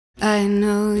I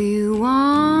know you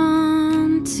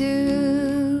want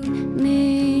to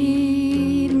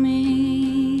meet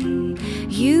me.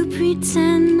 You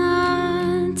pretend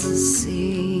not to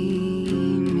see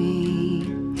me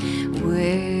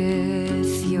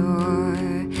with your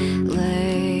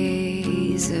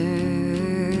laser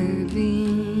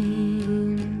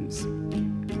beams.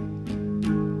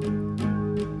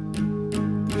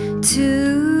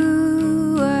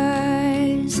 2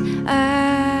 hours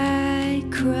I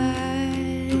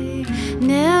cry,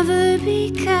 never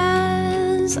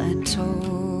because I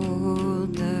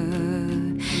told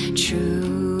the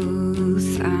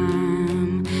truth.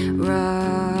 I'm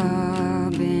robbing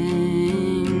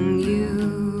you.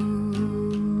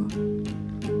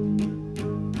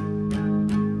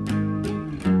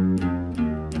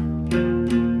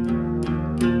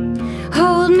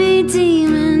 Hold me,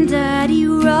 demon daddy,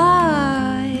 right.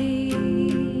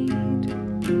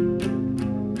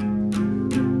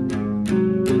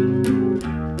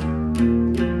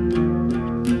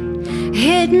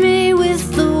 Hit me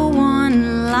with the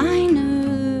one-liner.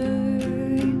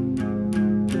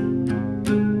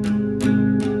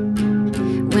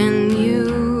 When you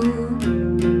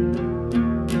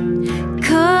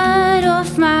cut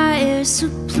off my air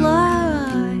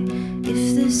supply,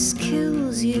 if this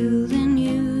kills you, then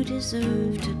you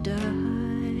deserve to die.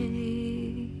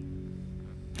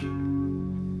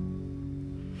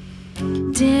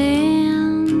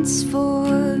 Dance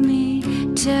for me,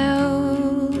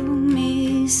 tell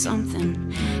me something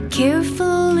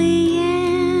carefully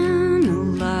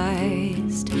analyzed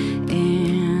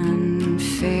and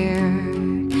fair,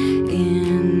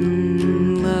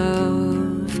 in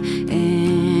love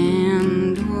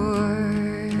and war.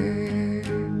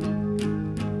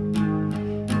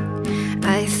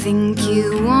 I think you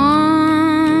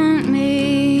want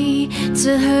me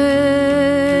to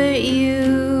hurt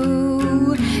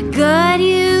you, got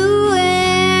you